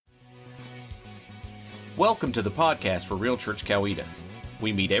Welcome to the podcast for Real Church Coweta.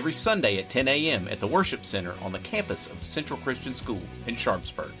 We meet every Sunday at 10 a.m. at the Worship Center on the campus of Central Christian School in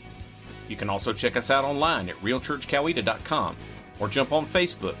Sharpsburg. You can also check us out online at realchurchcoweta.com or jump on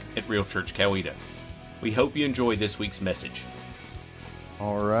Facebook at Real Church Coweta. We hope you enjoy this week's message.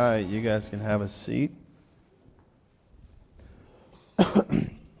 All right, you guys can have a seat.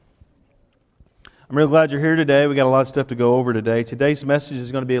 I'm real glad you're here today. We got a lot of stuff to go over today. Today's message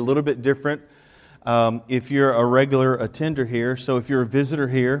is going to be a little bit different if you're a regular attender here. So if you're a visitor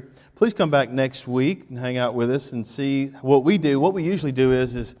here, please come back next week and hang out with us and see what we do. What we usually do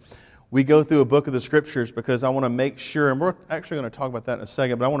is we go through a book of the Scriptures because I want to make sure, and we're actually going to talk about that in a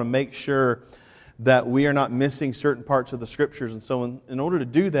second, but I want to make sure that we are not missing certain parts of the Scriptures. And so in order to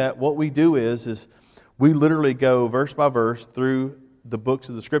do that, what we do is we literally go verse by verse through the books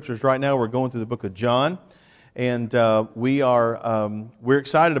of the Scriptures. Right now we're going through the book of John, and we're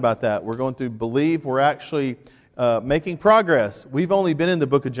excited about that. We're going through Believe. We're actually making progress. We've only been in the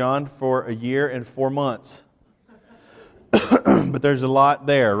book of John for a year and 4 months, but there's a lot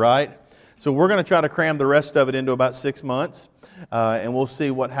there, right? So we're going to try to cram the rest of it into about 6 months, and we'll see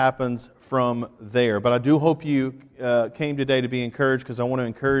what happens from there. But I do hope you came today to be encouraged, because I want to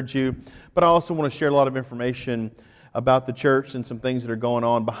encourage you, but I also want to share a lot of information about the church and some things that are going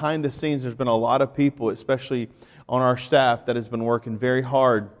on. Behind the scenes, there's been a lot of people, especially on our staff, that has been working very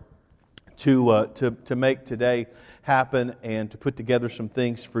hard to make today happen and to put together some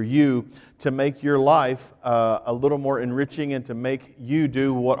things for you to make your life a little more enriching and to make you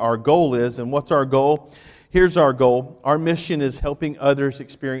do what our goal is. And what's our goal? Here's our goal. Our mission is helping others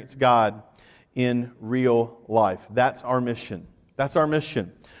experience God in real life. That's our mission. That's our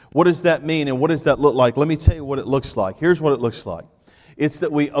mission. What does that mean and what does that look like? Let me tell you what it looks like. Here's what it looks like. It's that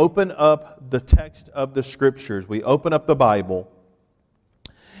we open up the text of the Scriptures. We open up the Bible.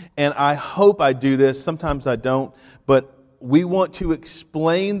 And I hope I do this. Sometimes I don't. But we want to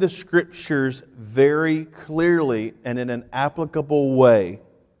explain the Scriptures very clearly and in an applicable way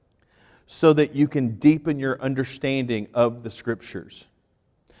so that you can deepen your understanding of the Scriptures.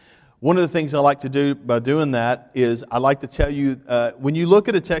 One of the things I like to do by doing that is I like to tell you, when you look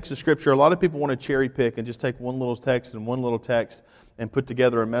at a text of Scripture, a lot of people want to cherry pick and just take one little text and put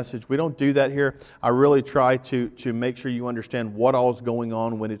together a message. We don't do that here. I really try to make sure you understand what all is going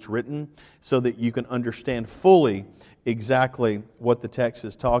on when it's written so that you can understand fully exactly what the text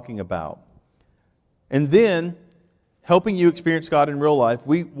is talking about. And then, helping you experience God in real life,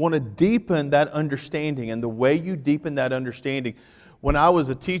 we want to deepen that understanding. And the way you deepen that understanding, when I was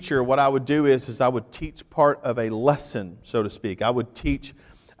a teacher, what I would do is I would teach part of a lesson, so to speak. I would teach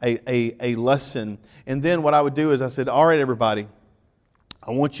a lesson. And then what I would do is I said, all right, everybody, I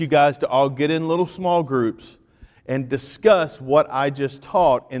want you guys to all get in little small groups and discuss what I just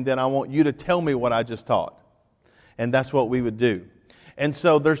taught, and then I want you to tell me what I just taught. And that's what we would do. And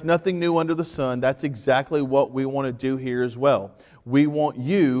so there's nothing new under the sun. That's exactly what we want to do here as well. We want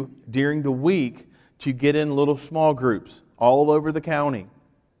you, during the week, to get in little small groups all over the county.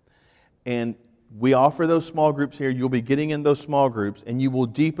 And we offer those small groups here. You'll be getting in those small groups, and you will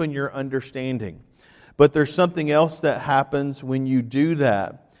deepen your understanding. But there's something else that happens when you do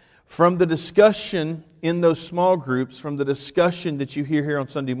that. From the discussion in those small groups, from the discussion that you hear here on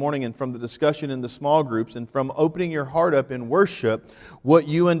Sunday morning, and from the discussion in the small groups, and from opening your heart up in worship, what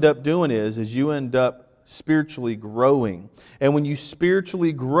you end up doing is you end up spiritually growing. And when you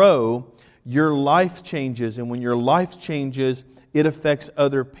spiritually grow, your life changes, and when your life changes, it affects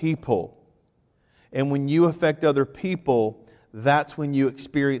other people. And when you affect other people, that's when you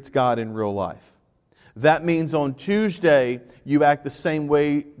experience God in real life. That means on Tuesday, you act the same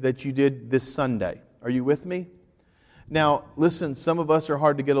way that you did this Sunday. Are you with me? Now, listen, some of us are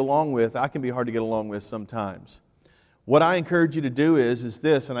hard to get along with. I can be hard to get along with sometimes. What I encourage you to do is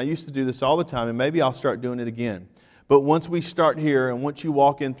this, and I used to do this all the time, and maybe I'll start doing it again. But once we start here and once you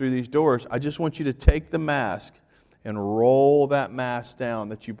walk in through these doors, I just want you to take the mask and roll that mask down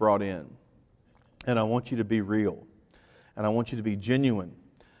that you brought in. And I want you to be real. And I want you to be genuine.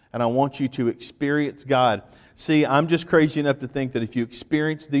 And I want you to experience God. See, I'm just crazy enough to think that if you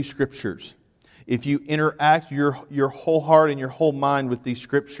experience these Scriptures, if you interact your whole heart and your whole mind with these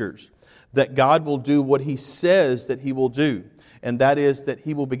Scriptures, that God will do what He says that He will do. And that is that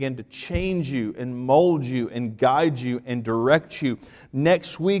He will begin to change you and mold you and guide you and direct you.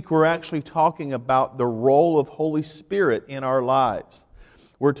 Next week, we're actually talking about the role of Holy Spirit in our lives.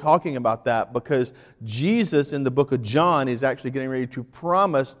 We're talking about that because Jesus in the book of John is actually getting ready to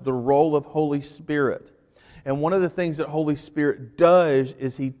promise the role of Holy Spirit. And one of the things that Holy Spirit does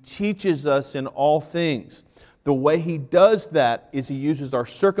is He teaches us in all things. The way He does that is He uses our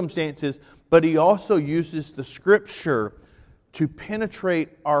circumstances, but He also uses the Scripture to penetrate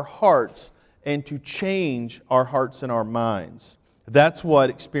our hearts and to change our hearts and our minds. That's what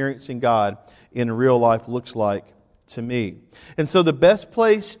experiencing God in real life looks like to me. And so the best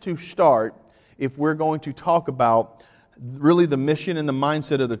place to start, if we're going to talk about really the mission and the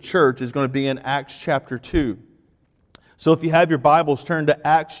mindset of the church, is going to be in Acts chapter 2. So if you have your Bibles, turn to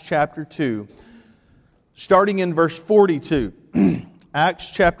Acts chapter 2, starting in verse 42. Acts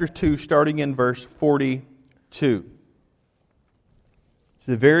chapter 2, starting in verse 42. It's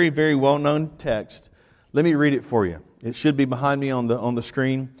a very, very well-known text. Let me read it for you. It should be behind me on the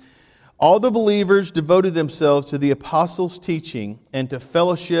screen. All the believers devoted themselves to the apostles' teaching and to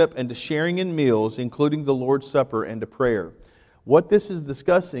fellowship and to sharing in meals, including the Lord's Supper and to prayer. What this is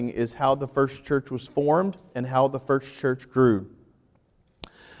discussing is how the first church was formed and how the first church grew.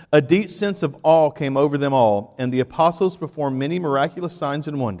 A deep sense of awe came over them all, and the apostles performed many miraculous signs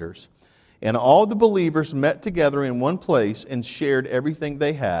and wonders. And all the believers met together in one place and shared everything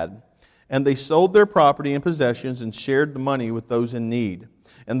they had. And they sold their property and possessions and shared the money with those in need.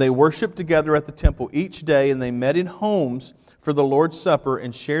 And they worshiped together at the temple each day, and they met in homes for the Lord's Supper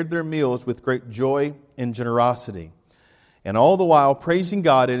and shared their meals with great joy and generosity. And all the while praising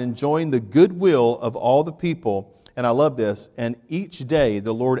God and enjoying the goodwill of all the people. And I love this. And each day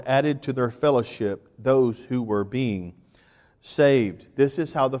the Lord added to their fellowship those who were being saved. This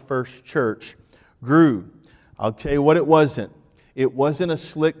is how the first church grew. I'll tell you what it wasn't. It wasn't a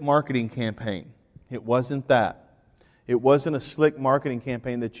slick marketing campaign. It wasn't that. It wasn't a slick marketing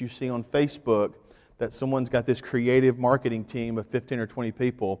campaign that you see on Facebook, that someone's got this creative marketing team of 15 or 20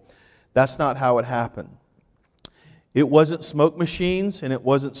 people. That's not how it happened. It wasn't smoke machines, and it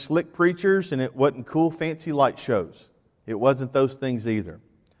wasn't slick preachers, and it wasn't cool fancy light shows. It wasn't those things either.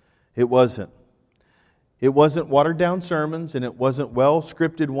 It wasn't. It wasn't watered down sermons, and it wasn't well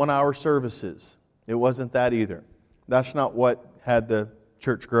scripted 1-hour services. It wasn't that either. That's not what had the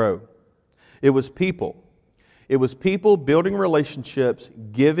church grow. It was people. It was people building relationships,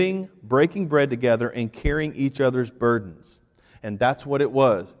 giving, breaking bread together, and carrying each other's burdens. And that's what it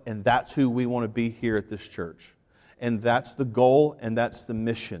was. And that's who we want to be here at this church. And that's the goal, and that's the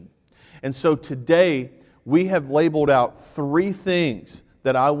mission. And so today, we have labeled out 3 things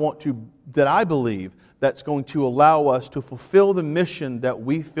that I believe that's going to allow us to fulfill the mission that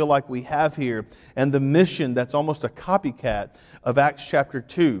we feel like we have here, and the mission that's almost a copycat of Acts chapter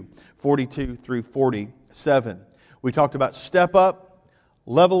 2, 42 through 47. We talked about step up,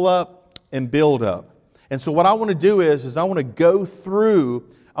 level up, and build up. And so what I want to do is I want to go through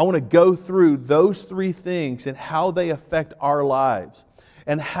those 3 things and how they affect our lives,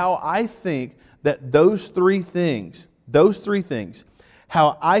 and how I think that those three things,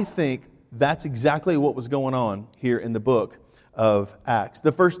 how I think that's exactly what was going on here in the book of Acts.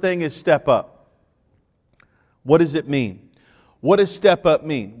 The first thing is step up. What does it mean? What does step up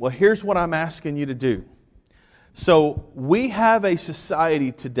mean? Well, here's what I'm asking you to do. So we have a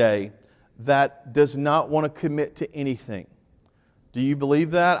society today that does not want to commit to anything. Do you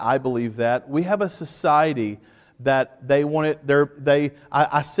believe that? I believe that. We have a society that they want it.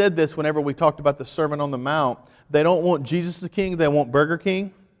 I said this whenever we talked about the Sermon on the Mount. They don't want Jesus the King. They want Burger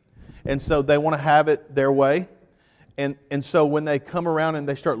King. And so they want to have it their way. And so when they come around and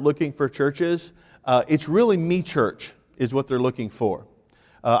they start looking for churches, it's really me church is what they're looking for.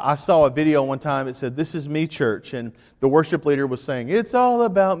 I saw a video one time. It said, "This is me church." And the worship leader was saying, "It's all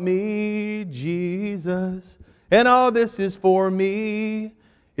about me, Jesus. And all this is for me.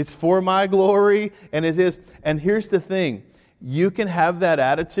 It's for my glory." And it is. And here's the thing. You can have that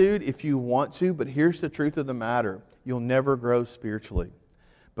attitude if you want to, but here's the truth of the matter. You'll never grow spiritually.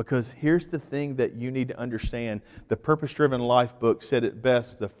 Because here's the thing that you need to understand. The Purpose Driven Life book said it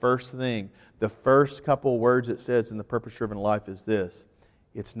best. The first couple words it says in the Purpose Driven Life is this: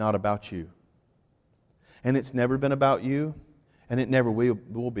 it's not about you. And it's never been about you, and it never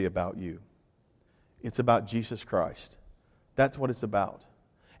will be about you. It's about Jesus Christ. That's what it's about.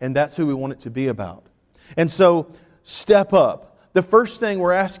 And that's who we want it to be about. And so, step up. The first thing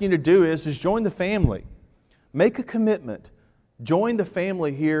we're asking you to do is join the family. Make a commitment. Join the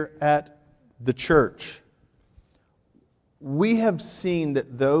family here at the church. We have seen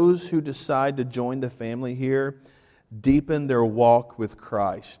that those who decide to join the family here deepen their walk with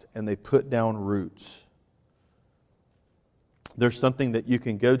Christ, and they put down roots. There's something that you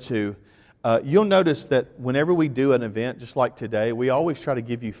can go to. You'll notice that whenever we do an event just like today, we always try to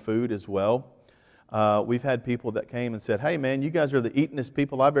give you food as well. We've had people that came and said, "Hey man, you guys are the eatingest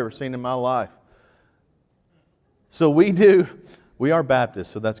people I've ever seen in my life." So we are Baptists,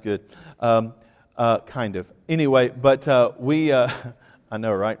 so that's good. Kind of. Anyway, but I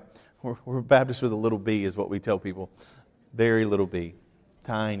know, right? We're Baptists with a little b is what we tell people. Very little b.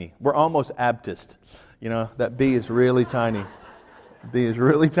 Tiny. We're almost Baptist. You know, that b is really tiny. The b is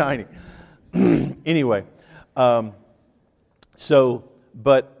really tiny. Anyway, but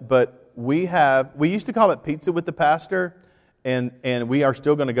we used to call it Pizza with the Pastor, and we are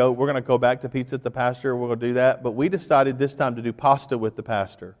still going to go. We're going to go back to Pizza with the Pastor. We're going to do that. But we decided this time to do Pasta with the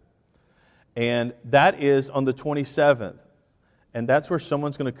Pastor. And that is on the 27th. And that's where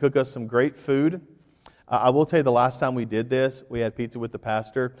someone's going to cook us some great food. I will tell you the last time we did this, we had Pizza with the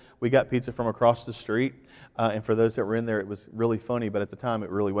Pastor. We got pizza from across the street. And for those that were in there, it was really funny. But at the time, it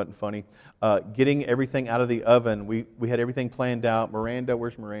really wasn't funny. Getting everything out of the oven, we had everything planned out. Miranda,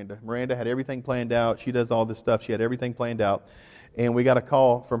 where's Miranda? Miranda had everything planned out. She does all this stuff. She had everything planned out. And we got a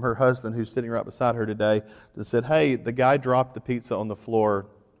call from her husband, who's sitting right beside her today, that said, hey, the guy dropped the pizza on the floor,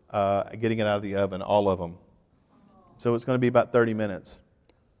 getting it out of the oven, all of them. So it's going to be about 30 minutes.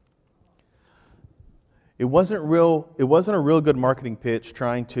 It wasn't a real good marketing pitch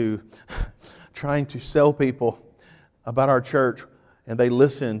trying to sell people about our church, and they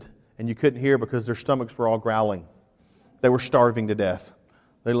listened, and you couldn't hear because their stomachs were all growling. They were starving to death.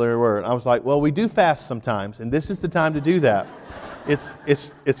 They literally were. And I was like, well, we do fast sometimes, and this is the time to do that.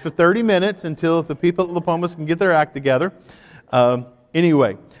 It's for 30 minutes until the people at Lapomas can get their act together.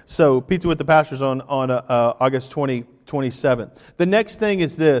 Anyway, so Pizza with the Pastor's on August 27th. The next thing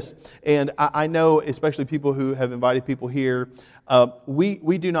is this, and I know especially people who have invited people here,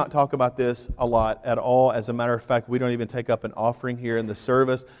 we do not talk about this a lot at all. As a matter of fact, we don't even take up an offering here in the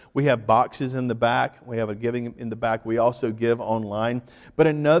service. We have boxes in the back. We have a giving in the back. We also give online. But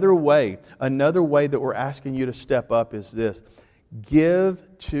another way that we're asking you to step up is this.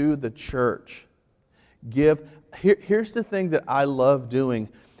 Give to the church. Give. Here's the thing that I love doing.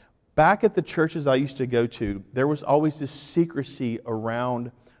 Back at the churches I used to go to, there was always this secrecy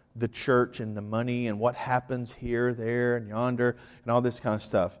around the church and the money and what happens here, there, and yonder, and all this kind of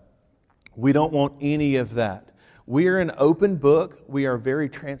stuff. We don't want any of that. We are an open book. We are very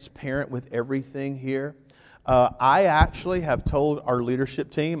transparent with everything here. I actually have told our leadership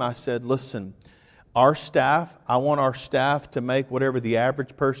team, I said, listen, I want our staff to make whatever the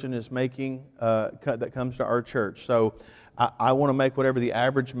average person is making that comes to our church. So I want to make whatever the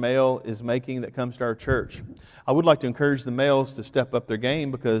average male is making that comes to our church. I would like to encourage the males to step up their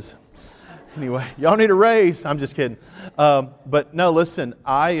game because, anyway, y'all need a raise. I'm just kidding. But no, listen,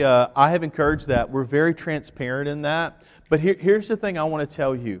 I have encouraged that. We're very transparent in that. But here's the thing I want to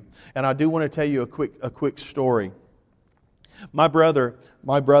tell you, and I do want to tell you a quick story. My brother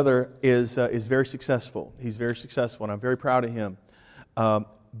is very successful. He's very successful, and I'm very proud of him.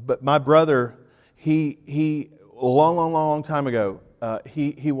 But my brother, he a long time ago,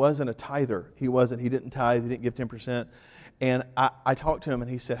 he wasn't a tither. He didn't tithe. He didn't give 10%. And I talked to him, and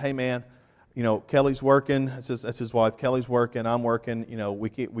he said, "Hey, man, you know, Kelly's working. That's his wife. Kelly's working. I'm working. You know, we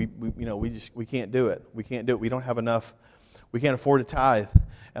can't do it. We can't do it. We don't have enough. We can't afford to tithe."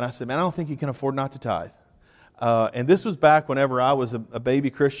 And I said, "Man, I don't think you can afford not to tithe." And this was back whenever I was a baby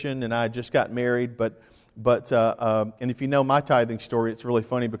Christian and I had just got married. And if you know my tithing story, it's really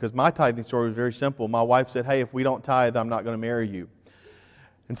funny because my tithing story was very simple. My wife said, "Hey, if we don't tithe, I'm not going to marry you."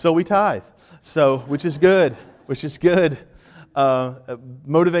 And so we tithe. So, which is good.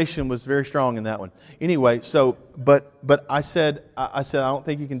 Motivation was very strong in that one. Anyway, but I said, I don't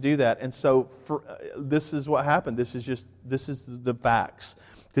think you can do that. And so this is what happened. This is the facts.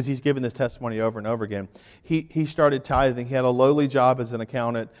 Because he's given this testimony over and over again. He started tithing. He had a lowly job as an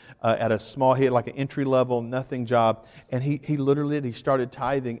accountant he had like an entry-level, nothing job. And he started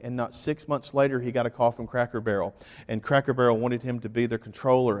tithing, and not 6 months later, he got a call from Cracker Barrel. And Cracker Barrel wanted him to be their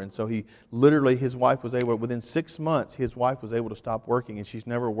controller. And so within 6 months, his wife was able to stop working. And she's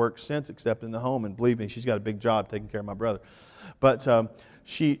never worked since except in the home. And believe me, she's got a big job taking care of my brother. But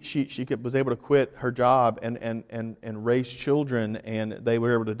she was able to quit her job and raise children, and they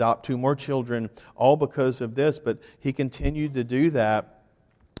were able to adopt 2 more children, all because of this. But he continued to do that,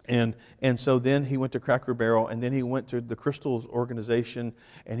 and so then he went to Cracker Barrel, and then he went to the Crystals organization,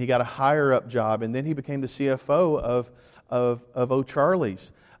 and he got a higher up job, and then he became the CFO of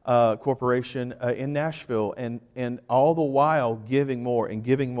O'Charlie's corporation in Nashville, and all the while giving more and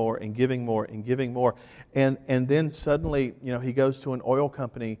giving more and giving more and giving more, and then suddenly, you know, he goes to an oil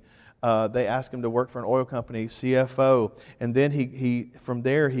company. They ask him to work for an oil company, CFO, and then he from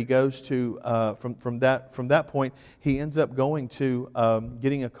there he goes to from that point he ends up going to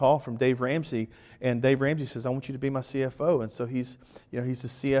getting a call from Dave Ramsey, and Dave Ramsey says, "I want you to be my CFO," and so he's the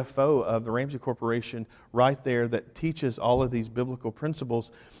CFO of the Ramsey Corporation right there that teaches all of these biblical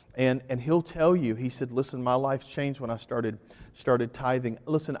principles, And he'll tell you, he said, listen, my life's changed when I started tithing.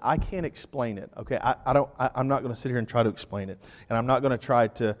 Listen, I can't explain it, okay? I'm not going to sit here and try to explain it. And I'm not going to try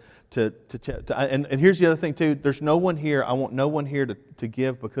and here's the other thing too. There's no one here, I want no one here to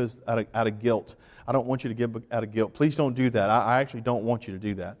give because out of guilt. I don't want you to give out of guilt. Please don't do that. I actually don't want you to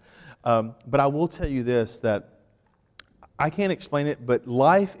do that. But I will tell you this, that I can't explain it, but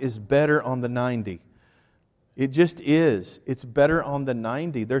life is better on the 90. It just is. It's better on the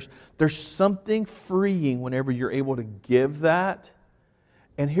 90. There's something freeing whenever you're able to give that.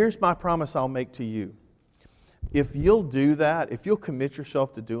 And here's my promise I'll make to you. If you'll do that, if you'll commit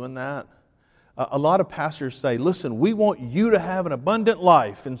yourself to doing that, a lot of pastors say, listen, we want you to have an abundant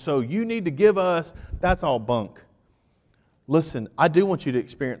life, and so you need to give us. That's all bunk. Listen, I do want you to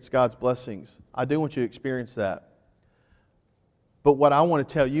experience God's blessings. I do want you to experience that. But what I want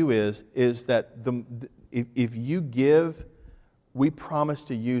to tell you is that if you give, we promise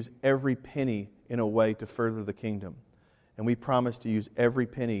to use every penny in a way to further the kingdom. And we promise to use every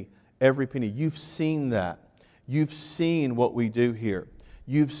penny. You've seen that. You've seen what we do here.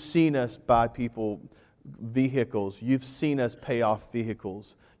 You've seen us buy people vehicles. You've seen us pay off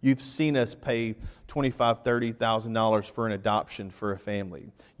vehicles. You've seen us pay $25,000, $30,000 for an adoption for a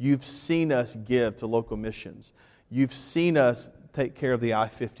family. You've seen us give to local missions. You've seen us take care of the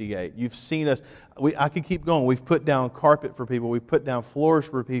I-58. You've seen us, I could keep going. We've put down carpet for people. We've put down floors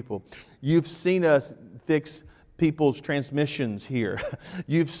for people. You've seen us fix people's transmissions here.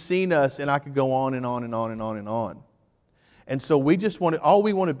 You've seen us, and I could go on and on and on and on and on. And so we just want to, all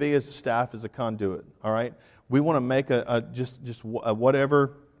we want to be as a staff is a conduit, all right? We want to make just a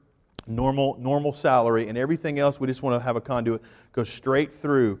whatever normal salary, and everything else we just want to have a conduit go straight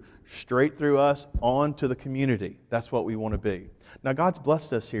through us on to the community. That's what we want to be. Now, God's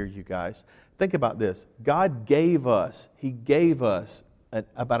blessed us here, you guys. Think about this. God gave us, He gave us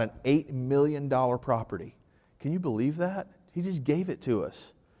about an $8 million property. Can you believe that? He just gave it to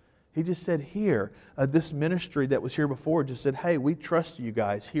us. He just said, here, this ministry that was here before just said, hey, we trust you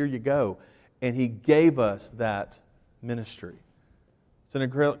guys. Here you go. And He gave us that ministry. It's an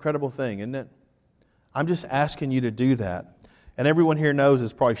incredible thing, isn't it? I'm just asking you to do that. And everyone here knows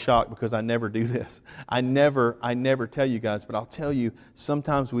is probably shocked because I never do this. I never tell you guys, but I'll tell you,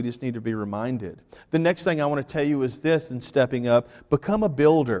 sometimes we just need to be reminded. The next thing I want to tell you is this in stepping up. Become a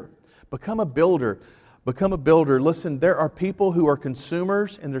builder. Become a builder. Become a builder. Listen, there are people who are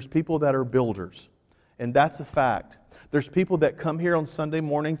consumers and there's people that are builders. And that's a fact. There's people that come here on Sunday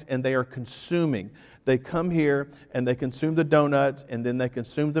mornings and they are consuming. They come here and they consume the donuts and then they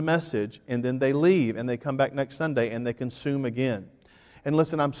consume the message and then they leave and they come back next Sunday and they consume again. And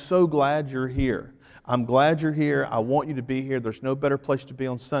listen, I'm so glad you're here. I'm glad you're here. I want you to be here. There's no better place to be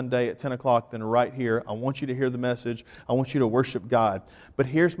on Sunday at 10 o'clock than right here. I want you to hear the message. I want you to worship God. But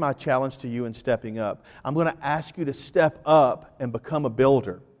here's my challenge to you in stepping up. I'm going to ask you to step up and become a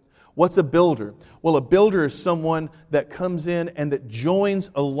builder. What's a builder? Well, a builder is someone that comes in and that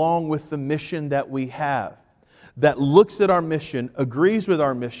joins along with the mission that we have, that looks at our mission, agrees with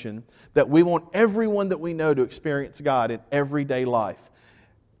our mission, that we want everyone that we know to experience God in everyday life.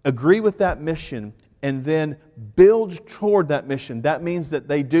 Agree with that mission and then build toward that mission. That means that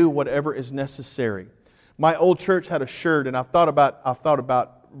they do whatever is necessary. My old church had a shirt, and I've thought about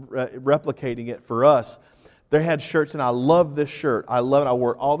replicating it for us. They had shirts, and I love this shirt. I love it. I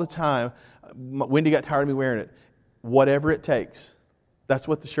wore it all the time. Wendy got tired of me wearing it. Whatever it takes. That's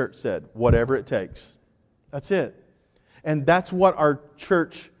what the shirt said. Whatever it takes. That's it. And that's what our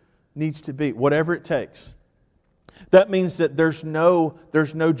church needs to be. Whatever it takes. That means that there's no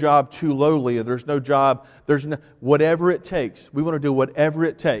job too lowly. Or there's no job. Whatever it takes. We want to do whatever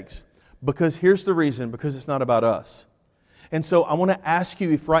it takes. Because here's the reason. Because it's not about us. And so I want to ask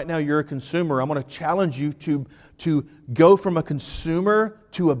you, if right now you're a consumer, I'm going to challenge you to go from a consumer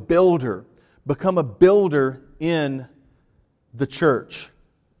to a builder. Become a builder in the church.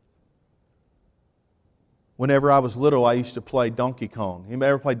 Whenever I was little, I used to play Donkey Kong. Anybody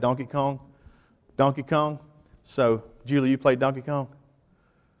ever played Donkey Kong? Donkey Kong? So, Julie, you played Donkey Kong?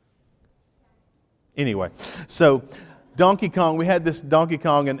 Anyway, so Donkey Kong, we had this Donkey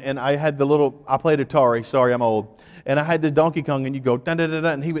Kong, and I had I played Atari, sorry, I'm old. And I had the Donkey Kong, and you go da da da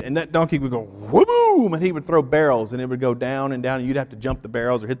da, and that donkey would go whoop, and he would throw barrels, and it would go down and down, and you'd have to jump the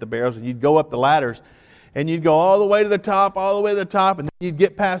barrels or hit the barrels, and you'd go up the ladders, and you'd go all the way to the top, and then you'd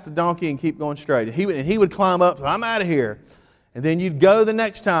get past the donkey and keep going straight. And he would climb up, so I'm out of here. And then you'd go the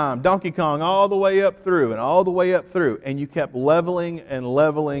next time, Donkey Kong, all the way up through, and all the way up through, and you kept leveling and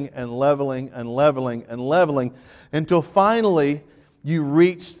leveling and leveling and leveling and leveling until finally you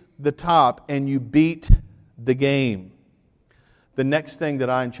reached the top and you beat the game. the next thing that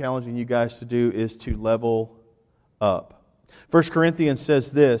I am challenging you guys to do is to level up. 1 Corinthians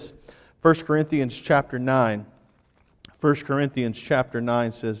says this. 1 Corinthians chapter 9. 1 Corinthians chapter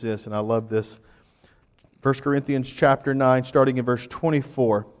 9 says this, and I love this. 1 Corinthians chapter 9, starting in verse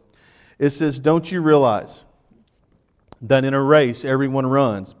 24. It says, "Don't you realize that in a race everyone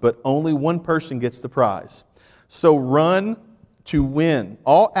runs, but only one person gets the prize? So run to win.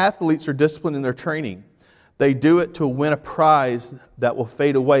 All athletes are disciplined in their training. They do it to win a prize that will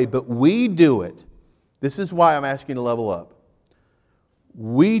fade away, but we do it." This is why I'm asking you to level up.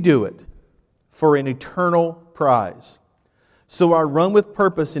 "We do it for an eternal prize. So I run with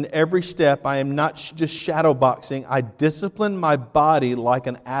purpose in every step. I am not just shadow boxing. I discipline my body like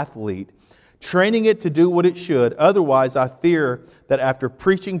an athlete, training it to do what it should. Otherwise, I fear that after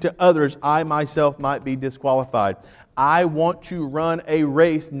preaching to others, I myself might be disqualified. I want to run a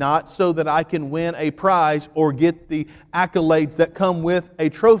race not so that I can win a prize or get the accolades that come with a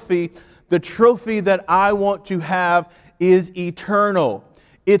trophy. The trophy that I want to have is eternal.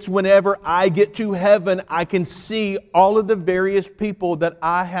 It's whenever I get to heaven, I can see all of the various people that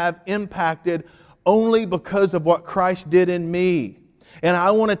I have impacted only because of what Christ did in me. And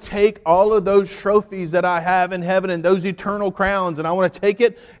I want to take all of those trophies that I have in heaven and those eternal crowns, and I want to take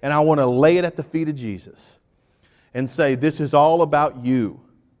it and I want to lay it at the feet of Jesus and say, this is all about you.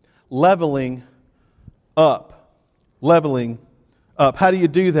 Leveling up. Leveling up. How do you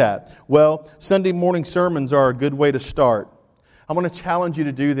do that? Well, Sunday morning sermons are a good way to start. I'm going to challenge you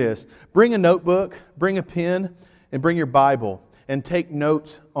to do this. Bring a notebook, bring a pen, and bring your Bible and take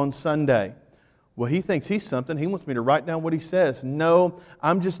notes on Sunday. Well, he thinks he's something. He wants me to write down what he says. No,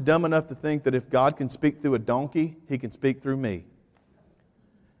 I'm just dumb enough to think that if God can speak through a donkey, He can speak through me.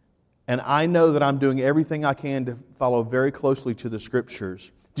 And I know that I'm doing everything I can to follow very closely to the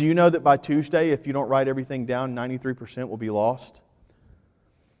Scriptures. Do you know that by Tuesday, if you don't write everything down, 93% will be lost?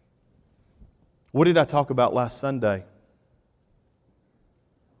 What did I talk about last Sunday?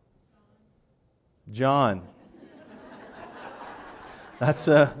 John.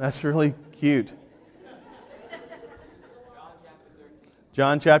 That's really cute.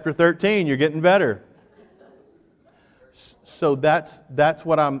 John chapter 13. You're getting better. So that's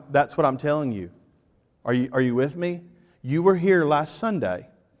what I'm telling you. Are you with me? You were here last Sunday.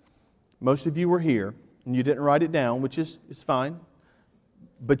 Most of you were here, and you didn't write it down, which is fine,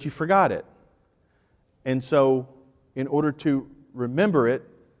 but you forgot it. And so, in order to remember it,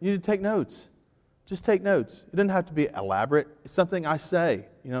 you need to take notes. Just take notes. It doesn't have to be elaborate. It's something I say,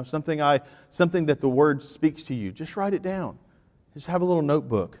 something that the Word speaks to you. Just write it down. Just have a little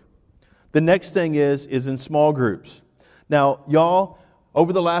notebook. The next thing is in small groups. Now, y'all,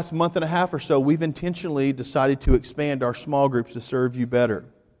 over the last month and a half or so, we've intentionally decided to expand our small groups to serve you better.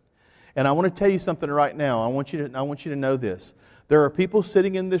 And I want to tell you something right now. I want you to know this. There are people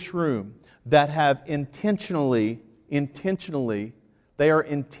sitting in this room that have intentionally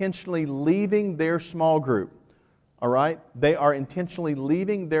leaving their small group. All right? They are intentionally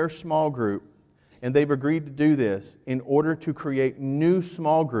leaving their small group, and they've agreed to do this in order to create new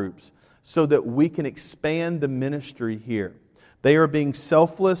small groups so that we can expand the ministry here. They are being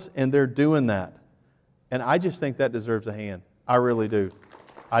selfless, and they're doing that. And I just think that deserves a hand. I really do.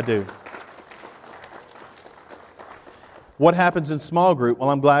 I do. What happens in small group? Well,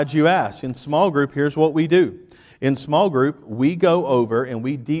 I'm glad you asked. In small group, here's what we do. In small group, we go over and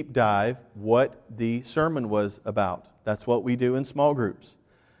we deep dive what the sermon was about. That's what we do in small groups.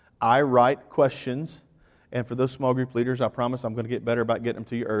 I write questions, and for those small group leaders, I promise I'm going to get better about getting them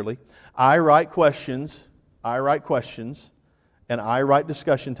to you early. I write questions, and I write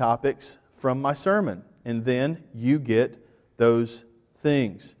discussion topics from my sermon. And then you get those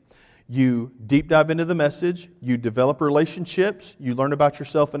things. You deep dive into the message, you develop relationships, you learn about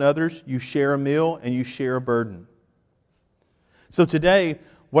yourself and others, you share a meal, and you share a burden. So today,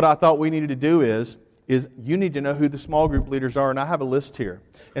 what I thought we needed to do is you need to know who the small group leaders are, and I have a list here.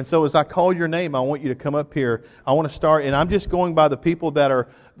 And so as I call your name, I want you to come up here. I want to start, and I'm just going by the people that are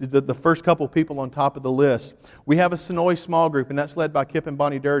the first couple of people on top of the list. We have a Sonoy small group, and that's led by Kip and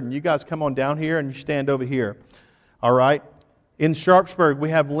Bonnie Durden. You guys come on down here, and you stand over here. All right? In Sharpsburg, we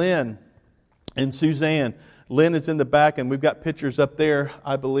have Lynn and Suzanne. Lynn is in the back, and we've got pictures up there,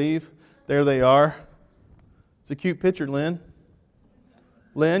 I believe. There they are. It's a cute picture, Lynn.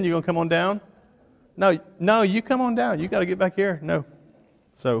 Lynn, you going to come on down? No, you come on down. You got to get back here. No.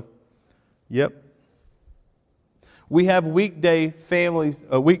 So, yep. We have weekday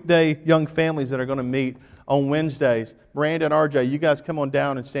young families that are going to meet on Wednesdays. Brandon, RJ, you guys come on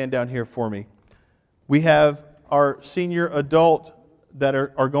down and stand down here for me. We have our senior adult that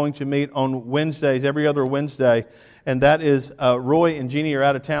are going to meet on Wednesdays, every other Wednesday. and that is Roy and Jeannie are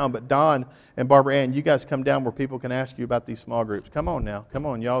out of town, but Don and Barbara Ann, you guys come down where people can ask you about these small groups. Come on now. Come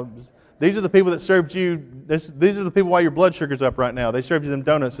on, y'all. These are the people that served you. These are the people why your blood sugar's up right now. They served you them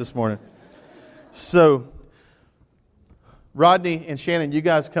donuts this morning. So, Rodney and Shannon, you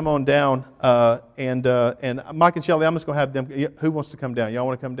guys come on down, and Mike and Shelly, I'm just going to have them. Who wants to come down? Y'all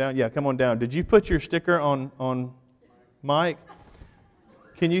want to come down? Yeah, come on down. Did you put your sticker on Mike?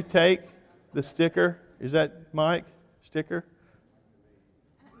 Can you take the sticker? Is that Mike sticker?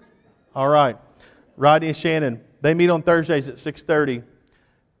 All right. Rodney and Shannon, they meet on Thursdays at 6:30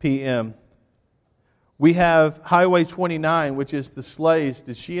 p.m. We have Highway 29, which is the Slays.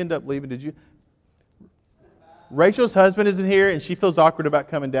 Did she end up leaving? Did you? Rachel's husband isn't here, and she feels awkward about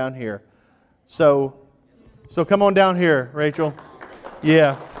coming down here. So come on down here, Rachel.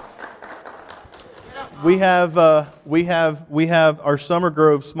 Yeah. We have our Summer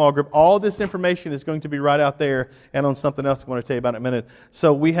Grove small group. All this information is going to be right out there and on something else I want to tell you about in a minute.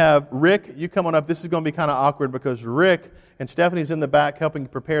 So we have Rick. You come on up. This is going to be kind of awkward because Rick and Stephanie's in the back helping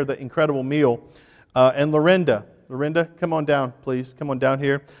prepare the incredible meal. And Lorinda. Lorinda, come on down, please. Come on down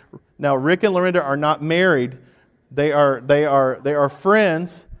here. Now, Rick and Lorinda are not married. They are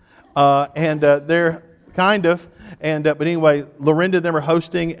friends, and they're kind of. And but anyway, Lorinda and them are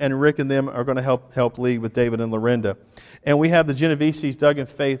hosting, and Rick and them are going to help lead with David and Lorinda. And we have the Genoveses, Doug and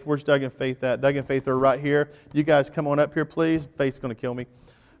Faith. Where's Doug and Faith at? Doug and Faith are right here. You guys come on up here, please. Faith's going to kill me.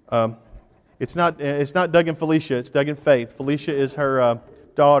 It's not Doug and Felicia. It's Doug and Faith. Felicia is her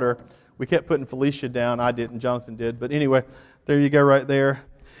daughter. We kept putting Felicia down. I didn't. Jonathan did. But anyway, there you go right there.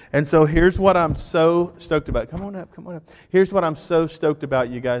 And so here's what I'm so stoked about. Come on up. Here's what I'm so stoked about,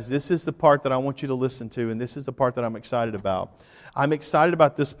 you guys. This is the part that I want you to listen to, and this is the part that I'm excited about. I'm excited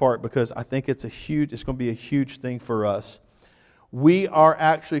about this part because I think it's going to be a huge thing for us. We are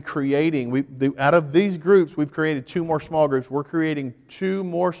actually creating, out of these groups, we've created 2 more small groups. We're creating 2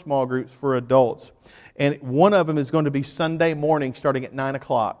 more small groups for adults. And one of them is going to be Sunday morning starting at 9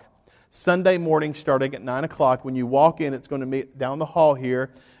 o'clock. Sunday morning starting at 9 o'clock. When you walk in, it's going to meet down the hall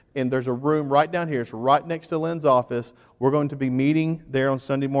here. And there's a room right down here. It's right next to Lynn's office. We're going to be meeting there on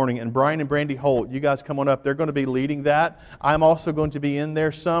Sunday morning. And Brian and Brandy Holt, you guys come on up. They're going to be leading that. I'm also going to be in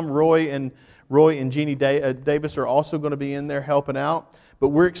there. Roy and Jeannie Davis are also going to be in there helping out. But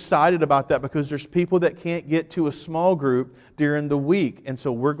we're excited about that because there's people that can't get to a small group during the week. And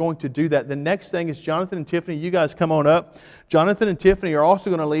so we're going to do that. The next thing is Jonathan and Tiffany. You guys come on up. Jonathan and Tiffany are also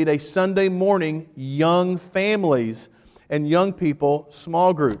going to lead a Sunday morning young families and young people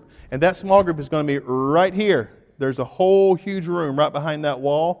small group. And that small group is going to be right here. There's a whole huge room right behind that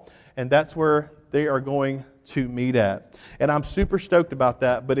wall, and that's where they are going to meet at. And I'm super stoked about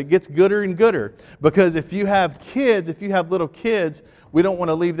that, but it gets gooder and gooder because if you have little kids, we don't want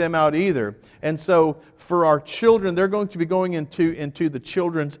to leave them out either. And so for our children, they're going to be going into the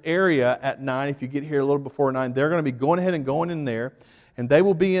children's area at 9. If you get here a little before 9, they're going to be going ahead and going in there. And they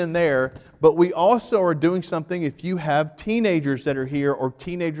will be in there. But we also are doing something if you have teenagers that are here or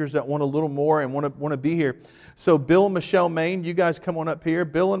teenagers that want a little more and want to be here. So Bill and Michelle Main, you guys come on up here.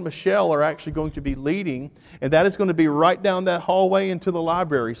 Bill and Michelle are actually going to be leading. And that is going to be right down that hallway into the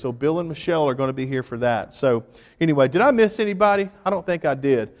library. So Bill and Michelle are going to be here for that. So anyway, did I miss anybody? I don't think I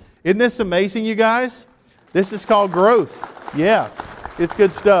did. Isn't this amazing, you guys? This is called growth. Yeah, it's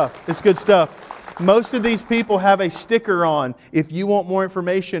good stuff. It's good stuff. Most of these people have a sticker on. If you want more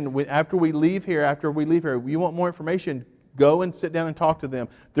information, after we leave here, you want more information, go and sit down and talk to them.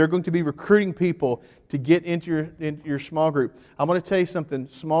 They're going to be recruiting people to get into your small group. I'm going to tell you something.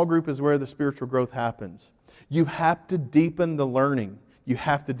 Small group is where the spiritual growth happens. You have to deepen the learning.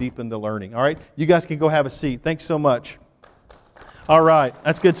 All right? You guys can go have a seat. Thanks so much. All right.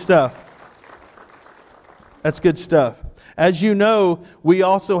 That's good stuff. As you know, we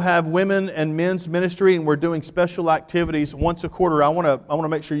also have women and men's ministry, and we're doing special activities once a quarter. I want to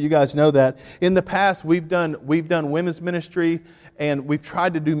make sure you guys know that. In the past, we've done women's ministry, and we've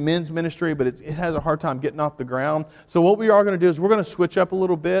tried to do men's ministry, but it has a hard time getting off the ground. So what we are going to do is we're going to switch up a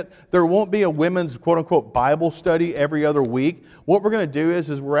little bit. There won't be a women's quote-unquote Bible study every other week. What we're going to do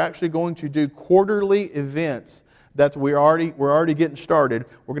is we're actually going to do quarterly events. We're already getting started.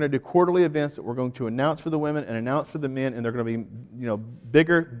 We're going to do quarterly events that we're going to announce for the women and announce for the men, and they're going to be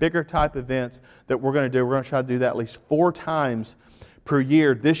bigger type events that we're going to do. We're going to try to do that at least 4 times per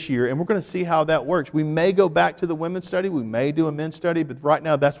year this year, and we're going to see how that works. We may go back to the women's study. We may do a men's study, but right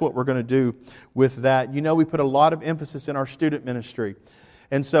now that's what we're going to do with that. We put a lot of emphasis in our student ministry.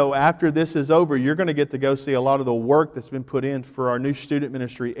 And so after this is over, you're going to get to go see a lot of the work that's been put in for our new student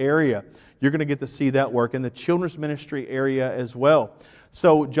ministry area. You're going to get to see that work in the children's ministry area as well.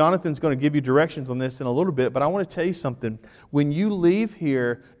 So Jonathan's going to give you directions on this in a little bit, but I want to tell you something. When you leave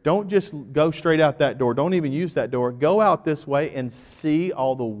here, don't just go straight out that door. Don't even use that door. Go out this way and see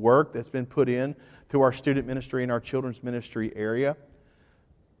all the work that's been put in to our student ministry and our children's ministry area.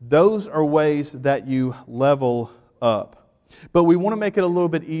 Those are ways that you level up. But we want to make it a little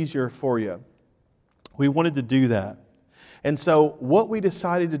bit easier for you. We wanted to do that. And so what we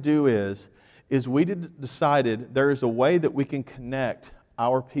decided to do is we decided there is a way that we can connect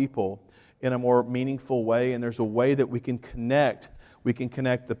our people in a more meaningful way, and there's a way that we can connect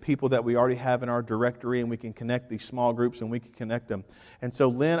the people that we already have in our directory, and we can connect these small groups, and we can connect them. And so,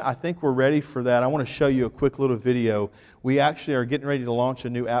 Lynn, I think we're ready for that. I want to show you a quick little video. We actually are getting ready to launch a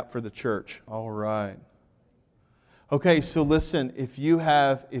new app for the church. All right. Okay, so listen, if you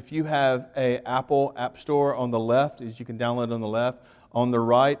have a Apple App Store on the left, as you can download on the left, on the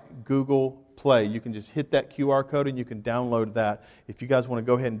right, Google Play. You can just hit that QR code and you can download that. If you guys want to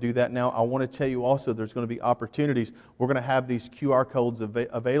go ahead and do that now, I want to tell you also there's going to be opportunities. We're going to have these QR codes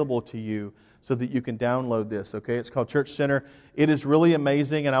available to you so that you can download this, okay? It's called Church Center. It is really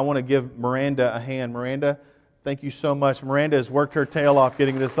amazing, and I want to give Miranda a hand. Miranda, thank you so much. Miranda has worked her tail off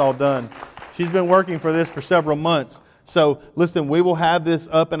getting this all done. She's been working for this for several months. So, listen, we will have this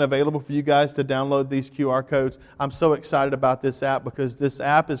up and available for you guys to download these QR codes. I'm so excited about this app because this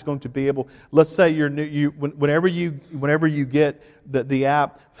app is going to be able, let's say you're new, whenever you get the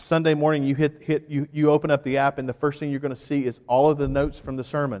app, Sunday morning you open up the app, and the first thing you're going to see is all of the notes from the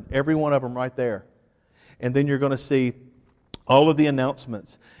sermon, every one of them right there. And then you're going to see all of the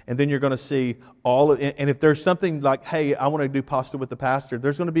announcements, and then you're going to see and if there's something like, hey, I want to do pasta with the pastor,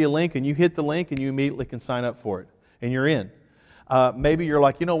 there's going to be a link, and you hit the link and you immediately can sign up for it. And you're in. Maybe you're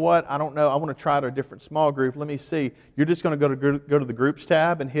like, you know what? I don't know. I want to try out a different small group. Let me see. You're just going to go to the groups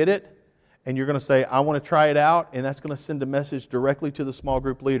tab and hit it. And you're going to say, I want to try it out. And that's going to send a message directly to the small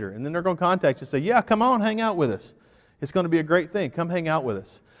group leader. And then they're going to contact you and say, yeah, come on, hang out with us. It's going to be a great thing. Come hang out with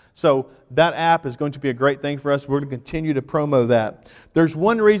us. So that app is going to be a great thing for us. We're going to continue to promo that. There's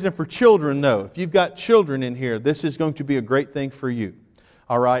one reason for children, though. If you've got children in here, this is going to be a great thing for you.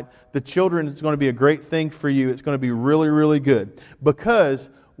 All right? The children is going to be a great thing for you. It's going to be really, really good because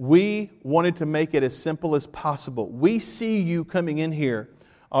we wanted to make it as simple as possible. We see you coming in here,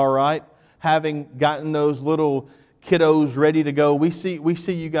 all right, having gotten those little kiddos ready to go. We see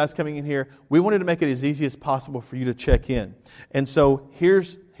you guys coming in here. We wanted to make it as easy as possible for you to check in. And so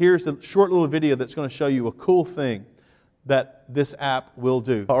here's a short little video that's going to show you a cool thing that this app will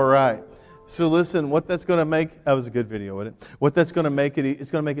do. All right. So listen, what that's going to make, that was a good video, wasn't it? What that's going to make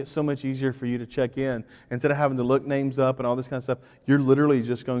it's going to make it so much easier for you to check in. Instead of having to look names up and all this kind of stuff, you're literally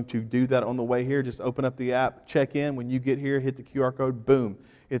just going to do that on the way here. Just open up the app, check in. When you get here, hit the QR code, boom.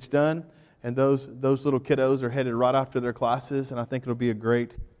 It's done. And those little kiddos are headed right off to their classes, and I think it'll be a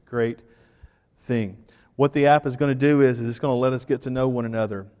great, great thing. What the app is going to do is it's going to let us get to know one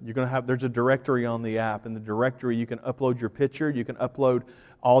another. There's a directory on the app. In the directory, you can upload your picture. You can upload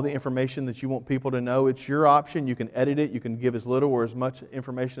all the information that you want people to know. It's your option. You can edit it. You can give as little or as much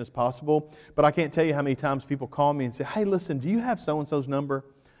information as possible. But I can't tell you how many times people call me and say, hey, listen, do you have so-and-so's number?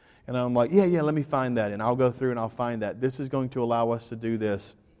 And I'm like, yeah, let me find that. And I'll go through and I'll find that. This is going to allow us to do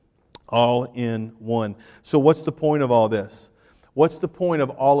this all in one. So what's the point of all this? What's the point of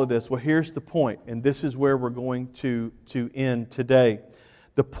all of this? Well, here's the point, and this is where we're going to end today.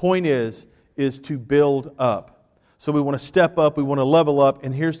 The point is to build up. So we want to step up, we want to level up,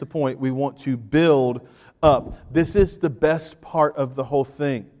 and here's the point, we want to build up. This is the best part of the whole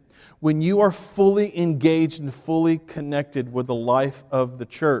thing. When you are fully engaged and fully connected with the life of the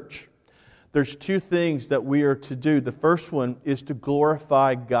church, there's two things that we are to do. The first one is to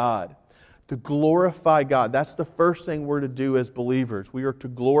glorify God. To glorify God. That's the first thing we're to do as believers. We are to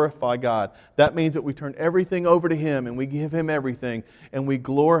glorify God. That means that we turn everything over to Him and we give Him everything and we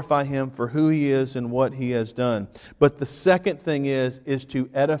glorify Him for who He is and what He has done. But the second thing is to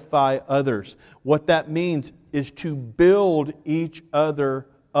edify others. What that means is to build each other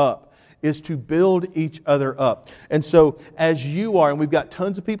up. Is to build each other up. And so as you are, and we've got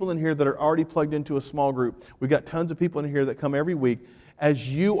tons of people in here that are already plugged into a small group. We've got tons of people in here that come every week.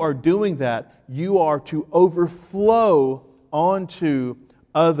 As you are doing that, you are to overflow onto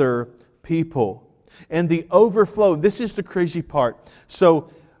other people. And the overflow, this is the crazy part.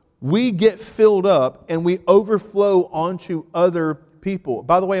 So we get filled up and we overflow onto other people.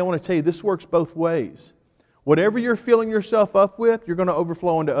 By the way, I want to tell you, this works both ways. Whatever you're filling yourself up with, you're going to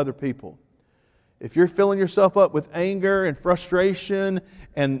overflow into other people. if you're filling yourself up with anger and frustration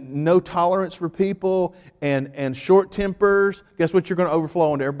and no tolerance for people and short tempers, guess what you're going to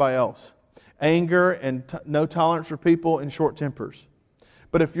overflow onto everybody else? Anger and no tolerance for people and short tempers.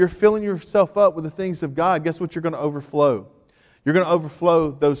 But if you're filling yourself up with the things of God, guess what you're going to overflow? You're going to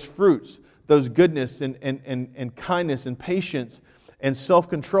overflow those fruits, those goodness and kindness and patience and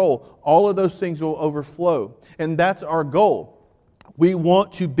self-control. All of those things will overflow. And that's our goal. We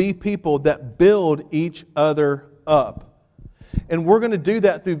want to be people that build each other up. And we're going to do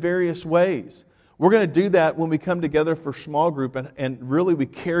that through various ways. We're going to do that when we come together for small group and really we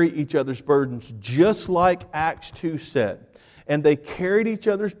carry each other's burdens, just like Acts 2 said. And they carried each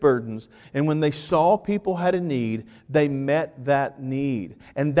other's burdens, and when they saw people had a need, they met that need.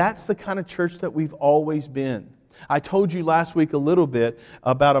 And that's the kind of church that we've always been. I told you last week a little bit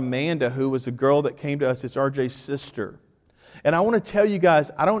about Amanda, who was a girl that came to us. It's RJ's sister. And I want to tell you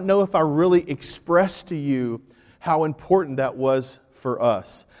guys, I don't know if I really expressed to you how important that was for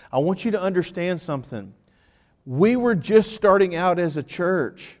us. I want you to understand something. We were just starting out as a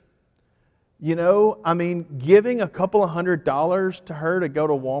church. You know, I mean, giving a couple of $100 to her to go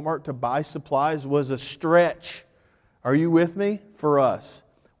to Walmart to buy supplies was a stretch. Are you with me? For us.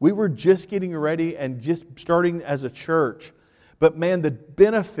 We were just getting ready and just starting as a church. But man, the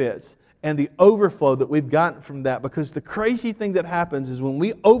benefits and the overflow that we've gotten from that, because the crazy thing that happens is when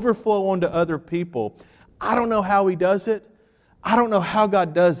we overflow onto other people, I don't know how He does it. I don't know how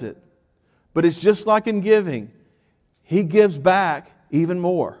God does it. But it's just like in giving. He gives back even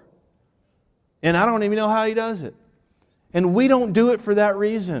more. And I don't even know how He does it. And we don't do it for that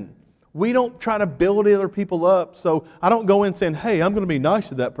reason. We don't try to build other people up. So I don't go in saying, hey, I'm going to be nice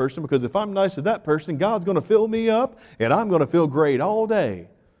to that person, because if I'm nice to that person, God's going to fill me up and I'm going to feel great all day.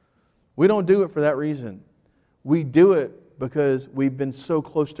 We don't do it for that reason. We do it because we've been so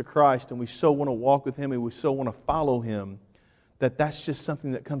close to Christ and we so want to walk with Him and we so want to follow Him that that's just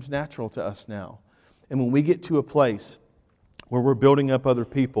something that comes natural to us now. And when we get to a place where we're building up other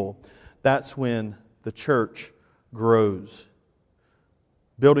people, that's when the church grows.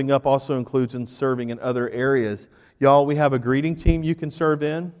 Building up also includes in serving in other areas. Y'all, we have a greeting team you can serve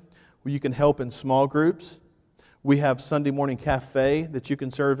in, where you can help in small groups. We have Sunday morning cafe that you can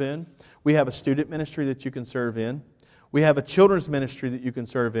serve in. We have a student ministry that you can serve in. We have a children's ministry that you can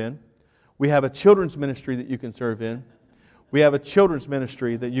serve in. We have a children's ministry that you can serve in. We have a children's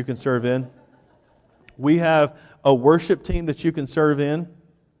ministry that you can serve in. We have a worship team that you can serve in.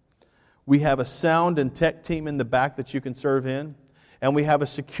 We have a sound and tech team in the back that you can serve in. And we have a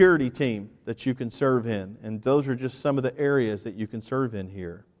security team that you can serve in. And those are just some of the areas that you can serve in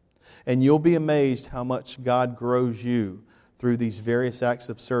here. And you'll be amazed how much God grows you through these various acts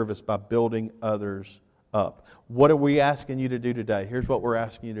of service by building others up. What are we asking you to do today? Here's what we're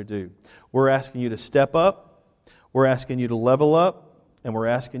asking you to do. We're asking you to step up. We're asking you to level up. And we're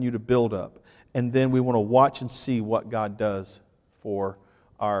asking you to build up. And then we want to watch and see what God does for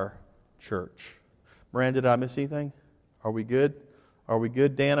our church. Miranda, did I miss anything? Are we good? Are we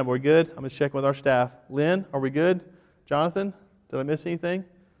good? Dan, are we good? I'm going to check with our staff. Lynn, are we good? Jonathan, did I miss anything?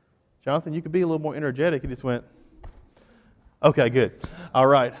 Jonathan, you could be a little more energetic. You just went, okay, good. All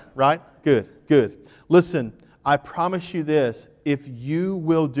right, right? Good, good. Listen, I promise you this. If you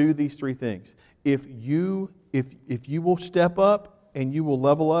will do these three things, if you will step up and you will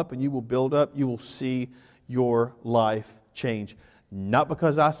level up and you will build up, you will see your life change. Not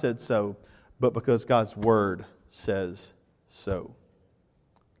because I said so, but because God's Word says so.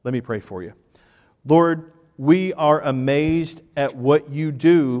 Let me pray for you. Lord, we are amazed at what you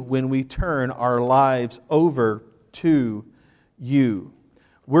do when we turn our lives over to you.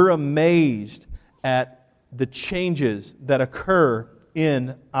 We're amazed at the changes that occur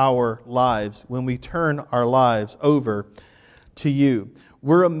in our lives when we turn our lives over to you.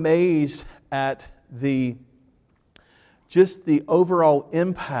 We're amazed at just the overall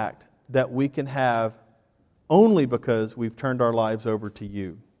impact that we can have only because we've turned our lives over to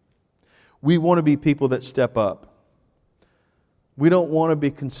you. We want to be people that step up. We don't want to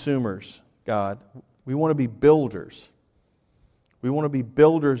be consumers, God. We want to be builders. We want to be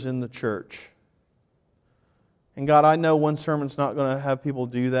builders in the church. And God, I know one sermon's not going to have people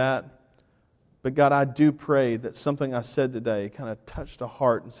do that. But God, I do pray that something I said today kind of touched a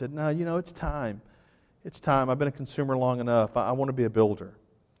heart and said, no, it's time. It's time. I've been a consumer long enough. I want to be a builder.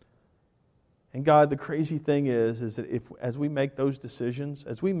 And God, the crazy thing is that as we make those decisions,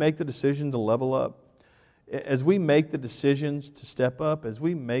 as we make the decision to level up, as we make the decisions to step up, as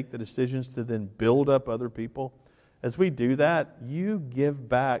we make the decisions to then build up other people, as we do that, you give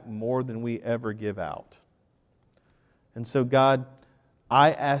back more than we ever give out. And so, God,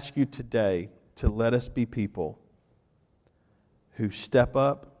 I ask you today to let us be people who step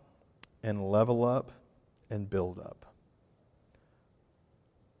up and level up and build up.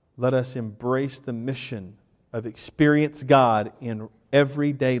 Let us embrace the mission of experience God in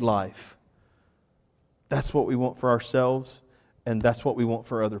everyday life. That's what we want for ourselves, and that's what we want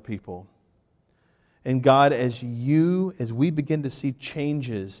for other people. And God, as we begin to see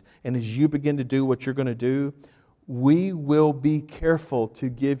changes, and as you begin to do what you're going to do, we will be careful to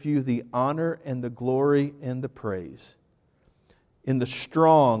give you the honor and the glory and the praise. In the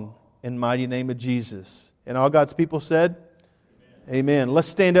strong and mighty name of Jesus. And all God's people said, Amen. Let's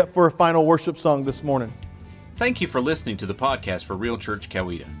stand up for a final worship song this morning. Thank you for listening to the podcast for Real Church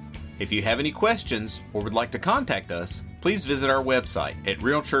Coweta. If you have any questions or would like to contact us, please visit our website at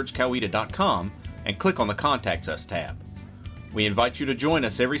realchurchcoweta.com and click on the Contact Us tab. We invite you to join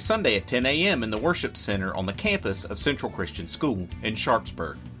us every Sunday at 10 a.m. in the Worship Center on the campus of Central Christian School in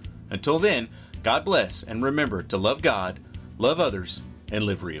Sharpsburg. Until then, God bless, and remember to love God, love others, and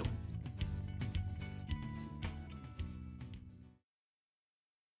live real.